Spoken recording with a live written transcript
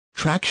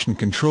traction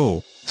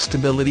control,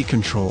 stability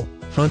control,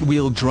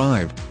 front-wheel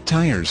drive,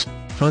 tires,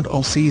 front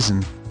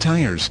all-season,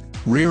 tires,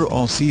 rear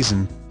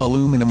all-season,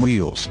 aluminum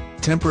wheels,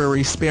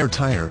 temporary spare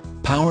tire,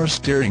 power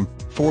steering,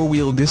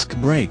 four-wheel disc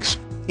brakes,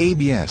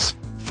 ABS,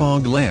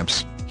 fog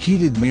lamps,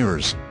 heated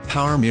mirrors,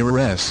 power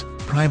mirrors,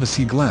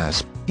 privacy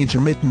glass,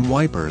 intermittent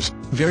wipers,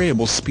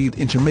 variable speed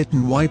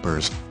intermittent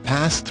wipers,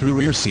 pass-through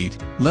rear seat,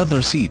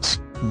 leather seats,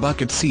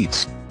 bucket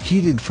seats,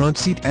 heated front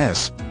seat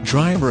S,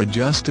 driver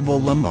adjustable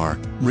lumbar,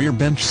 rear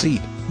bench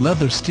seat,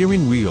 leather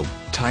steering wheel,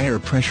 tire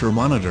pressure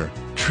monitor,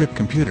 trip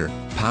computer,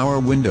 power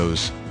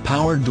windows,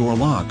 power door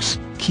locks,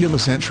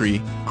 keyless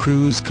entry,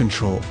 cruise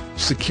control,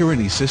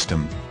 security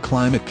system,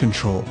 climate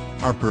control,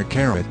 upper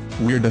carrot,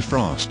 rear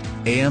defrost,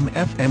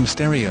 AM/FM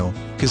stereo,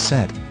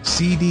 cassette,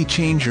 CD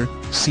changer,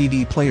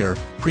 CD player,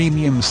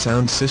 premium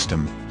sound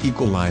system,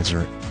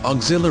 equalizer,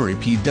 auxiliary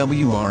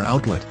PWR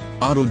outlet,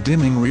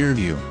 auto-dimming rear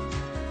view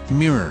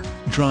mirror,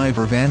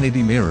 driver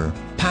vanity mirror,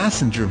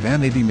 passenger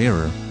vanity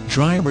mirror,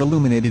 driver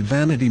illuminated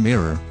vanity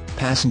mirror,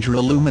 passenger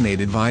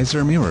illuminated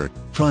visor mirror,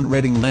 front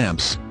reading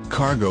lamps,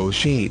 cargo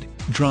shade,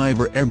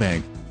 driver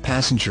airbag,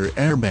 passenger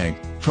airbag,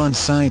 front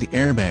side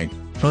airbag,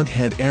 front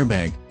head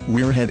airbag,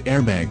 rear head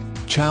airbag,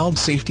 child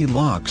safety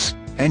locks,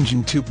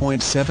 engine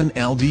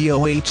 2.7L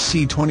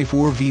DOHC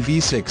 24V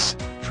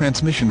V6,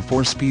 transmission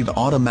 4-speed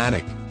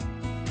automatic.